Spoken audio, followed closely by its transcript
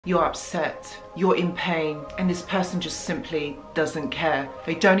You're upset, you're in pain, and this person just simply doesn't care.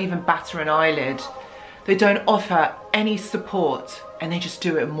 They don't even batter an eyelid. They don't offer any support, and they just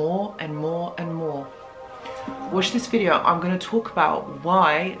do it more and more and more. Watch this video. I'm going to talk about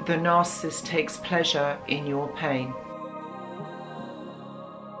why the narcissist takes pleasure in your pain.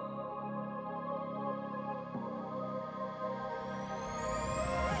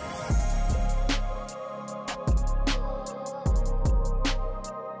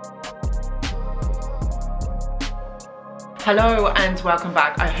 Hello and welcome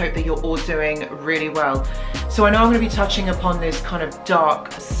back. I hope that you're all doing really well. So I know I'm going to be touching upon this kind of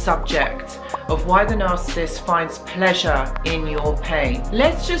dark subject of why the narcissist finds pleasure in your pain.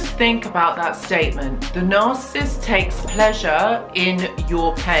 Let's just think about that statement. The narcissist takes pleasure in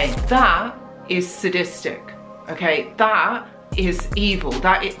your pain. That is sadistic, okay? That is evil.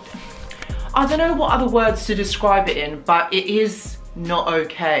 I don't know what other words to describe it in, but it is not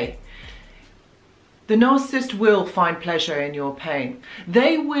okay. The narcissist will find pleasure in your pain.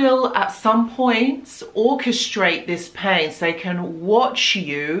 They will at some points orchestrate this pain so they can watch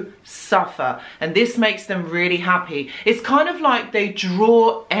you suffer, and this makes them really happy. It's kind of like they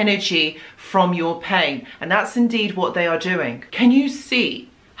draw energy from your pain, and that's indeed what they are doing. Can you see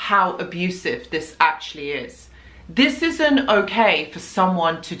how abusive this actually is? This isn't okay for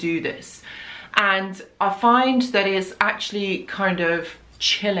someone to do this, and I find that it's actually kind of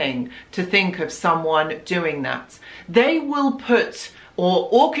chilling to think of someone doing that. They will put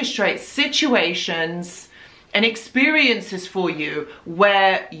or orchestrate situations and experiences for you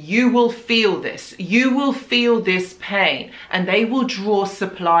where you will feel this. You will feel this pain, and they will draw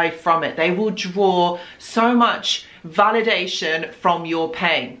supply from it. They will draw so much validation from your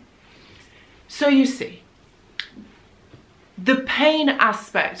pain. So you see, the pain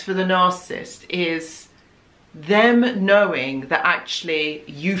aspect for the narcissist is them knowing that actually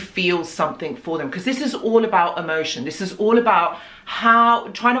you feel something for them, because this is all about emotion. This is all about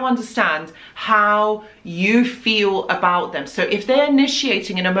trying to understand how you feel about them. So if they're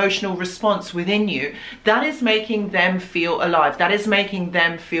initiating an emotional response within you, that is making them feel alive. That is making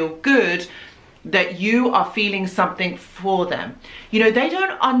them feel good that you are feeling something for them. You know, they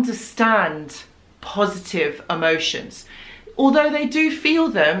don't understand positive emotions. Although they do feel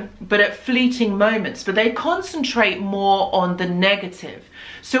them, but at fleeting moments, but they concentrate more on the negative.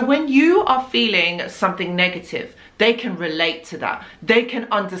 So when you are feeling something negative, they can relate to that. They can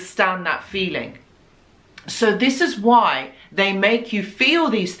understand that feeling. So this is why they make you feel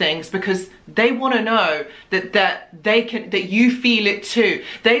these things, because they want to know that you feel it too.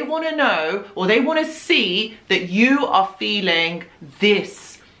 They want to know, or they want to see that you are feeling this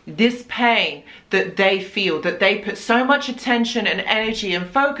pain that they feel, that they put so much attention and energy and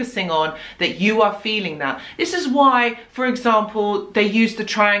focusing on, that you are feeling that. This is why, for example, they use the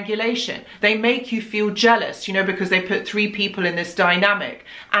triangulation. They make you feel jealous, you know, because they put 3 people in this dynamic,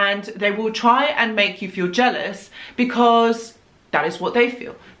 and they will try and make you feel jealous because that is what they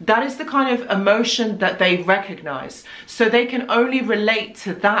feel. That is the kind of emotion that they recognize. So they can only relate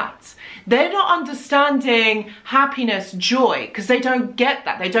to that. They're not understanding happiness, joy, because they don't get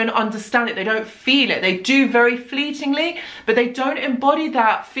that. They don't understand it. They don't feel it. They do very fleetingly, but they don't embody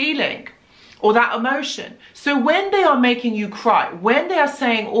that feeling or that emotion. So when they are making you cry, when they are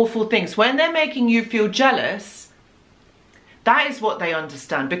saying awful things, when they're making you feel jealous, that is what they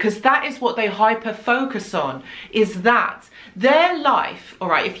understand, because that is what they hyper focus on, is that their life. All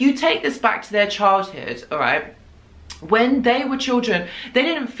right, if you take this back to their childhood, all right, when they were children, they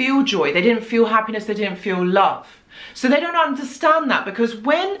didn't feel joy, they didn't feel happiness, they didn't feel love. So they don't understand that, because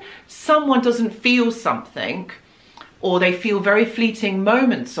when someone doesn't feel something, or they feel very fleeting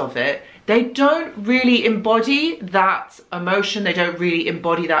moments of it, they don't really embody that emotion, they don't really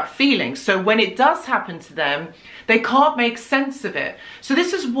embody that feeling. So when it does happen to them, they can't make sense of it. So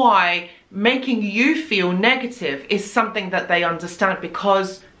this is why making you feel negative is something that they understand,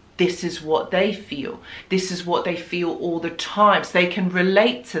 because this is what they feel. This is what they feel all the time. So they can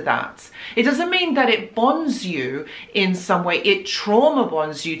relate to that. It doesn't mean that it bonds you in some way. It trauma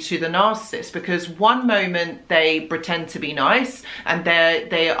bonds you to the narcissist, because one moment they pretend to be nice, and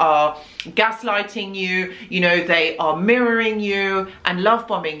they are gaslighting you, you know, they are mirroring you and love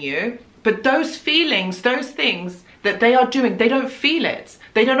bombing you. But those feelings, those things that they are doing, they don't feel it.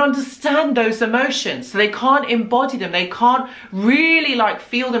 They don't understand those emotions, so they can't embody them. They can't really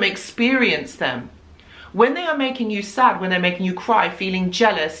feel them, experience them. When they are making you sad, when they're making you cry, feeling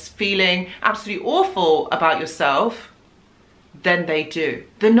jealous, feeling absolutely awful about yourself, then they do.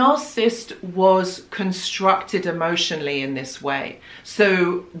 The narcissist was constructed emotionally in this way.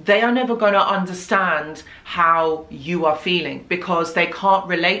 So they are never going to understand how you are feeling because they can't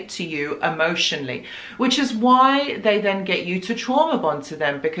relate to you emotionally, which is why they then get you to trauma bond to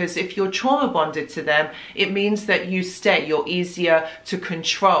them, because if you're trauma bonded to them, it means that you stay, you're easier to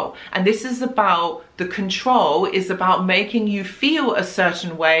control. And this is about, the control is about making you feel a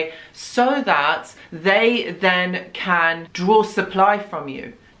certain way so that they then can draw supply from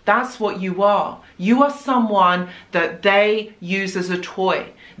you. That's what you are. You are someone that they use as a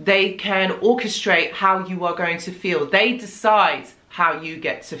toy. They can orchestrate how you are going to feel. They decide how you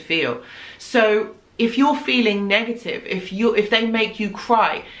get to feel. So if you're feeling negative, if they make you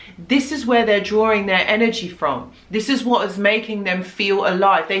cry, this is where they're drawing their energy from. This is what is making them feel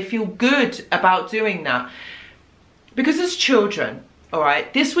alive. They feel good about doing that. Because as children, all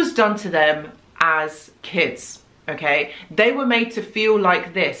right, this was done to them as kids. Okay, they were made to feel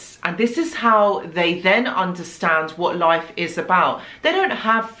like this, and this is how they then understand what life is about. They don't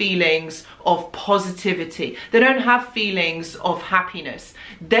have feelings of positivity. They don't have feelings of happiness.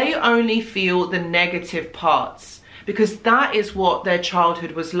 They only feel the negative parts because that is what their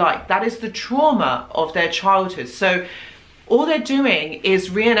childhood was like. That is the trauma of their childhood. So all they're doing is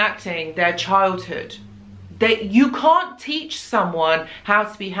reenacting their childhood. You can't teach someone how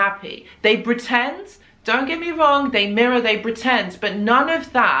to be happy. They pretend. Don't get me wrong, they mirror, they pretend, but none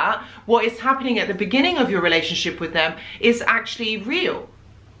of that, what is happening at the beginning of your relationship with them, is actually real.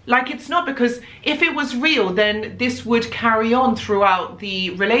 Like, it's not, because if it was real, then this would carry on throughout the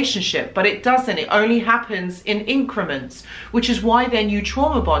relationship, but it doesn't. It only happens in increments, which is why then you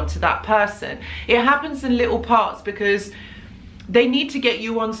trauma bond to that person. It happens in little parts because they need to get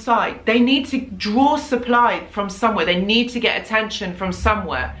you on side. They need to draw supply from somewhere. They need to get attention from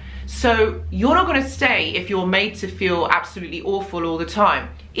somewhere. So you're not going to stay if you're made to feel absolutely awful all the time.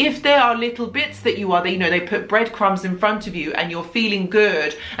 If there are little bits that you are, you know, they put breadcrumbs in front of you and you're feeling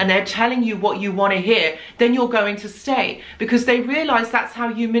good and they're telling you what you want to hear, then you're going to stay because they realize that's how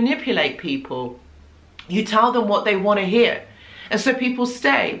you manipulate people. You tell them what they want to hear. And so people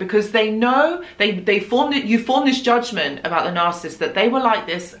stay because they know, you form this judgment about the narcissist that they were like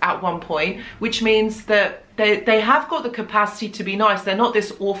this at one point, which means that they have got the capacity to be nice. They're not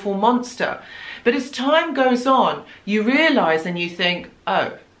this awful monster. But as time goes on, you realize and you think,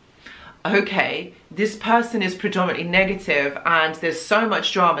 oh, okay, this person is predominantly negative and there's so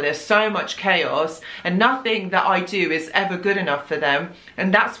much drama, there's so much chaos, and nothing that I do is ever good enough for them.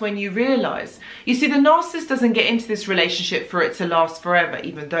 And that's when you realize. You see, the narcissist doesn't get into this relationship for it to last forever,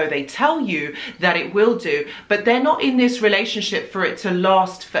 even though they tell you that it will do, but they're not in this relationship for it to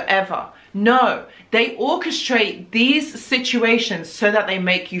last forever. No, they orchestrate these situations so that they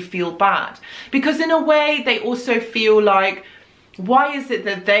make you feel bad. Because in a way, they also feel like, why is it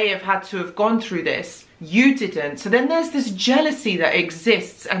that they have had to have gone through this? You didn't. So then there's this jealousy that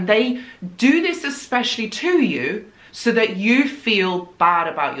exists, and they do this especially to you so that you feel bad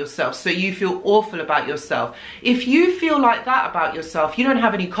about yourself, so you feel awful about yourself. If you feel like that about yourself, you don't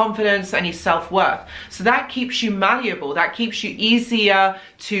have any confidence, any self-worth. So that keeps you malleable, that keeps you easier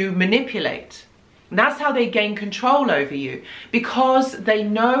to manipulate. And that's how they gain control over you, because they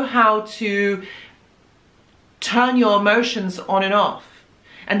know how to turn your emotions on and off.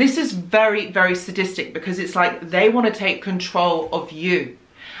 And this is very, very sadistic, because it's like they want to take control of you.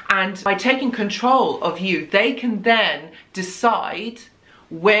 And by taking control of you, they can then decide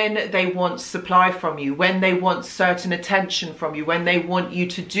when they want supply from you, when they want certain attention from you, when they want you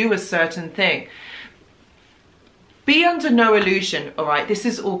to do a certain thing. Be under no illusion, all right? This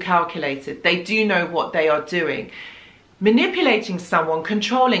is all calculated. They do know what they are doing. Manipulating someone,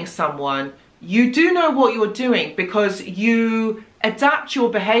 controlling someone, you do know what you're doing because you adapt your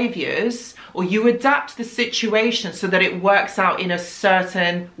behaviors, or you adapt the situation so that it works out in a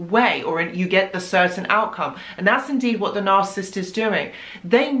certain way, or you get the certain outcome. And that's indeed what the narcissist is doing.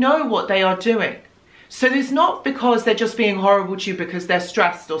 They know what they are doing. So it's not because they're just being horrible to you because they're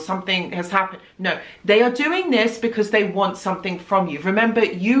stressed or something has happened. No, they are doing this because they want something from you. Remember,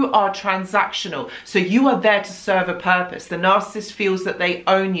 you are transactional. So you are there to serve a purpose. The narcissist feels that they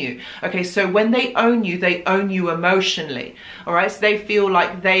own you. Okay, so when they own you emotionally. All right, so they feel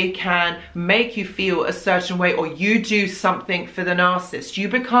like they can make you feel a certain way, or you do something for the narcissist. You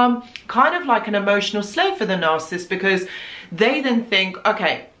become kind of like an emotional slave for the narcissist, because they then think,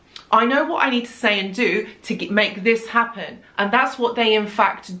 okay, I know what I need to say and do to make this happen. And that's what they in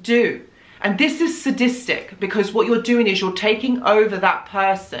fact do. And this is sadistic, because what you're doing is you're taking over that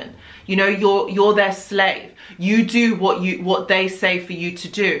person. You know, you're their slave. You do what they say for you to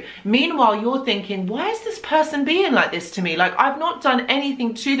do. Meanwhile, you're thinking, why is this person being like this to me? Like, I've not done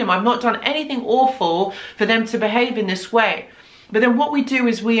anything to them. I've not done anything awful for them to behave in this way. But then what we do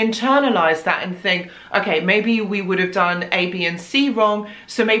is we internalize that and think, okay, maybe we would have done A, B, and C wrong,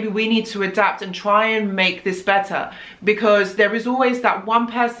 so maybe we need to adapt and try and make this better. Because there is always that one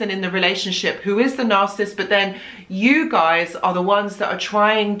person in the relationship who is the narcissist, but then you guys are the ones that are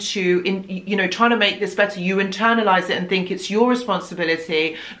trying to, trying to make this better. You internalize it and think it's your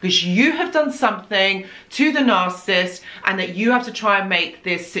responsibility because you have done something to the narcissist, and that you have to try and make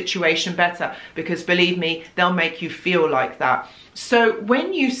this situation better. Because believe me, they'll make you feel like that. So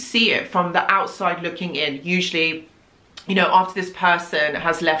when you see it from the outside looking in, usually, you know, after this person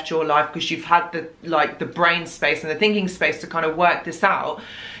has left your life, because you've had the brain space and the thinking space to kind of work this out,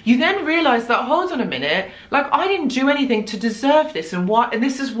 you then realize that, hold on a minute, like, I didn't do anything to deserve this. And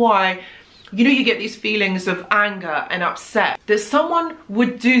this is why, you know, you get these feelings of anger and upset that someone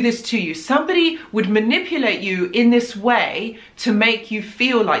would do this to you. Somebody would manipulate you in this way to make you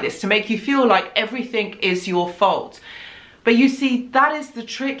feel like this, to make you feel like everything is your fault. But you see, that is the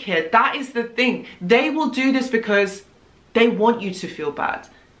trick here. That is the thing. They will do this because they want you to feel bad.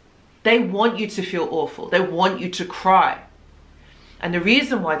 They want you to feel awful. They want you to cry. And the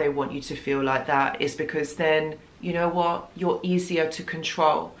reason why they want you to feel like that is because then, you know what, you're easier to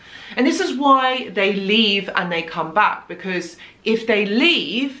control. And this is why they leave and they come back. Because if they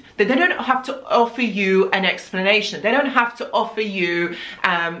leave, then they don't have to offer you an explanation. They don't have to offer you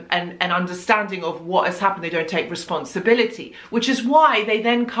an understanding of what has happened. They don't take responsibility, which is why they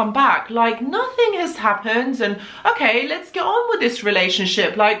then come back like nothing has happened. And okay, let's get on with this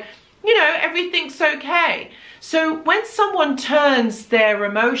relationship. Like, you know, everything's okay. So when someone turns their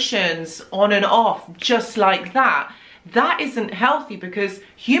emotions on and off just like that, that isn't healthy, because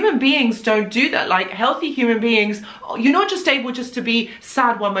human beings don't do that. Like, healthy human beings, you're not just able just to be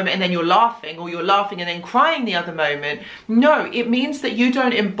sad one moment and then you're laughing, or you're laughing and then crying the other moment. No, it means that you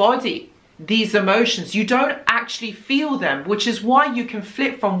don't embody these emotions. You don't actually feel them, which is why you can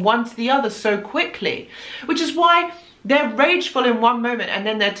flip from one to the other so quickly, which is why they're rageful in one moment and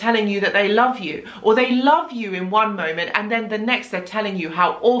then they're telling you that they love you, or they love you in one moment and then the next they're telling you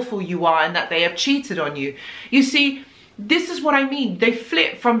how awful you are and that they have cheated on you. You see, this is what I mean. They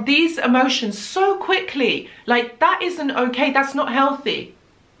flip from these emotions so quickly. Like, that isn't okay. That's not healthy.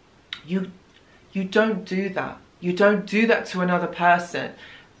 You don't do that. You don't do that to another person,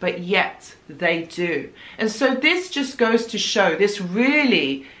 but yet they do. And so this just goes to show, this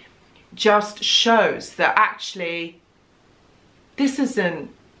really just shows that actually this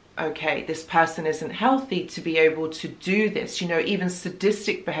isn't okay. This person isn't healthy to be able to do this, you know, even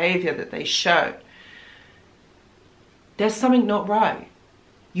sadistic behavior that they show. There's something not right.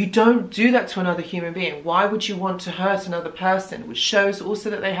 You don't do that to another human being. Why would you want to hurt another person? Which shows also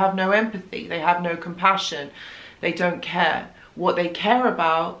that they have no empathy. They have no compassion. They don't care. What they care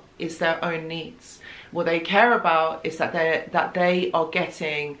about is their own needs. What they care about is that they are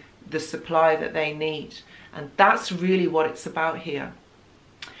getting the supply that they need. And that's really what it's about here.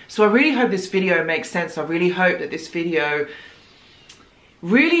 So I really hope this video makes sense. I really hope that this video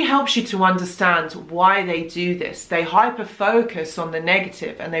really helps you to understand why they do this. They hyper focus on the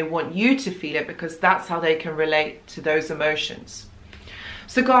negative and they want you to feel it because that's how they can relate to those emotions.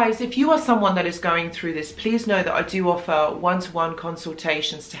 So guys, if you are someone that is going through this, please know that I do offer one-to-one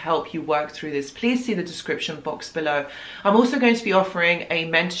consultations to help you work through this. Please see the description box below. I'm also going to be offering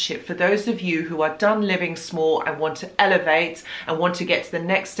a mentorship for those of you who are done living small and want to elevate and want to get to the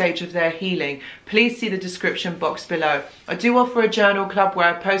next stage of their healing. Please see the description box below. I do offer a journal club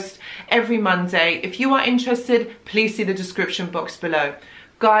where I post every Monday. If you are interested, please see the description box below.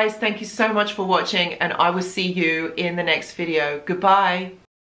 Guys, thank you so much for watching, and I will see you in the next video. Goodbye.